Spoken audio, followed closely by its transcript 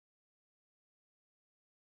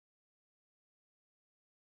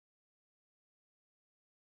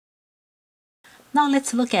Now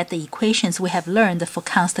let's look at the equations we have learned for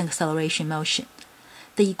constant acceleration motion.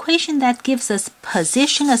 The equation that gives us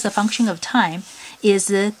position as a function of time is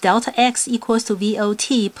delta x equals to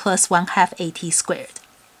VOT plus 1/2 AT squared.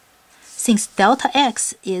 Since delta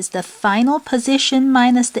x is the final position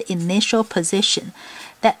minus the initial position,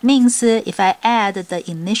 that means if I add the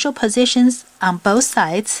initial positions on both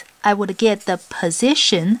sides, I would get the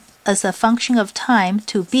position as a function of time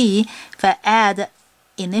to be, if I add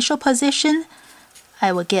initial position,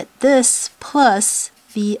 I will get this plus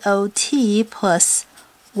VOT plus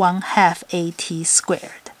 1/2 AT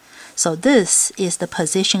squared. So this is the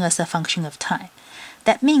position as a function of time.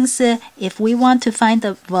 That means if we want to find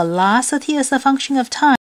the velocity as a function of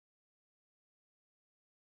time,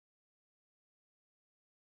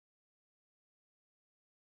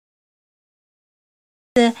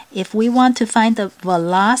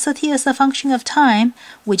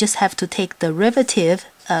 we just have to take the derivative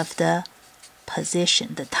of the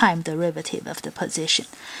position, the time derivative of the position.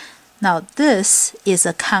 Now this is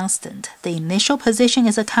a constant. The initial position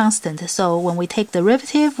is a constant, so when we take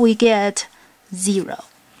derivative, we get 0.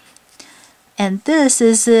 And this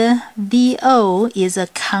is VO is a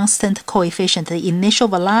constant coefficient. The initial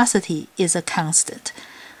velocity is a constant.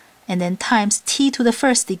 And then times t to the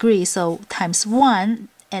first degree, so times 1,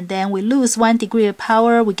 and then we lose 1 degree of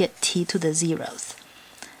power, we get t to the 0th.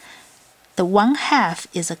 The 1/2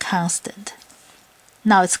 is a constant.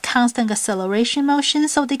 Now it's constant acceleration motion,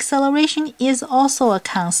 so the acceleration is also a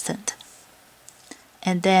constant.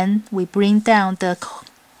 And then we bring down the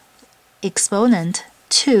exponent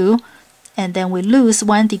 2, and then we lose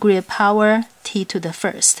 1 degree of power, t to the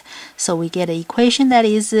first. So we get an equation that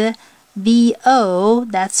is VO,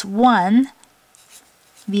 that's 1,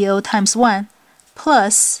 VO times 1,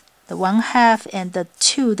 plus the 1/2 and the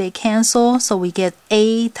 2, they cancel, so we get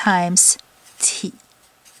A times T.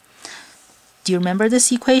 Do you remember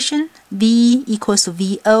this equation? V equals to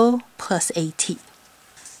VO plus AT.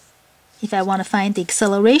 If I want to find the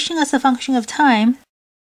acceleration as a function of time,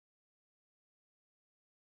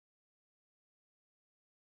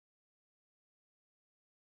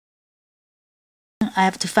 I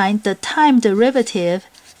have to find the time derivative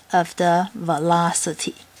of the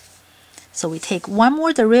velocity. So we take one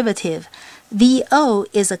more derivative. VO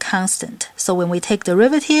is a constant, so when we take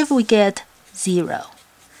derivative, we get 0.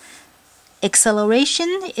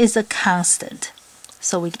 Acceleration is a constant,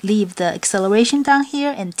 so we leave the acceleration down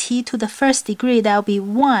here, and t to the first degree, that will be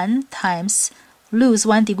 1 times lose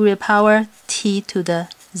 1 degree of power, t to the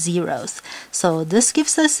 0th. So this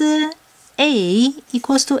gives us A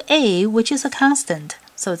equals to A, which is a constant.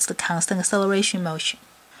 So it's the constant acceleration motion.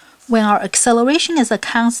 When our acceleration is a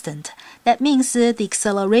constant, that means the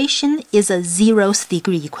acceleration is a 0th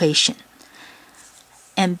degree equation.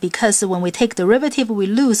 And because when we take derivative, we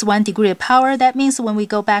lose 1 degree of power, that means when we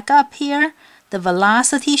go back up here, the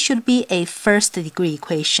velocity should be a 1st degree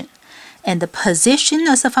equation. And the position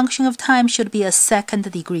as a function of time should be a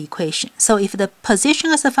 2nd degree equation. So if the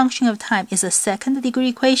position as a function of time is a 2nd degree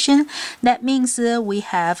equation, that means we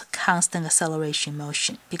have constant acceleration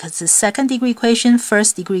motion. Because the 2nd degree equation,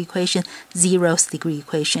 1st degree equation, 0th degree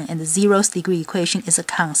equation, and the 0th degree equation is a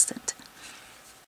constant.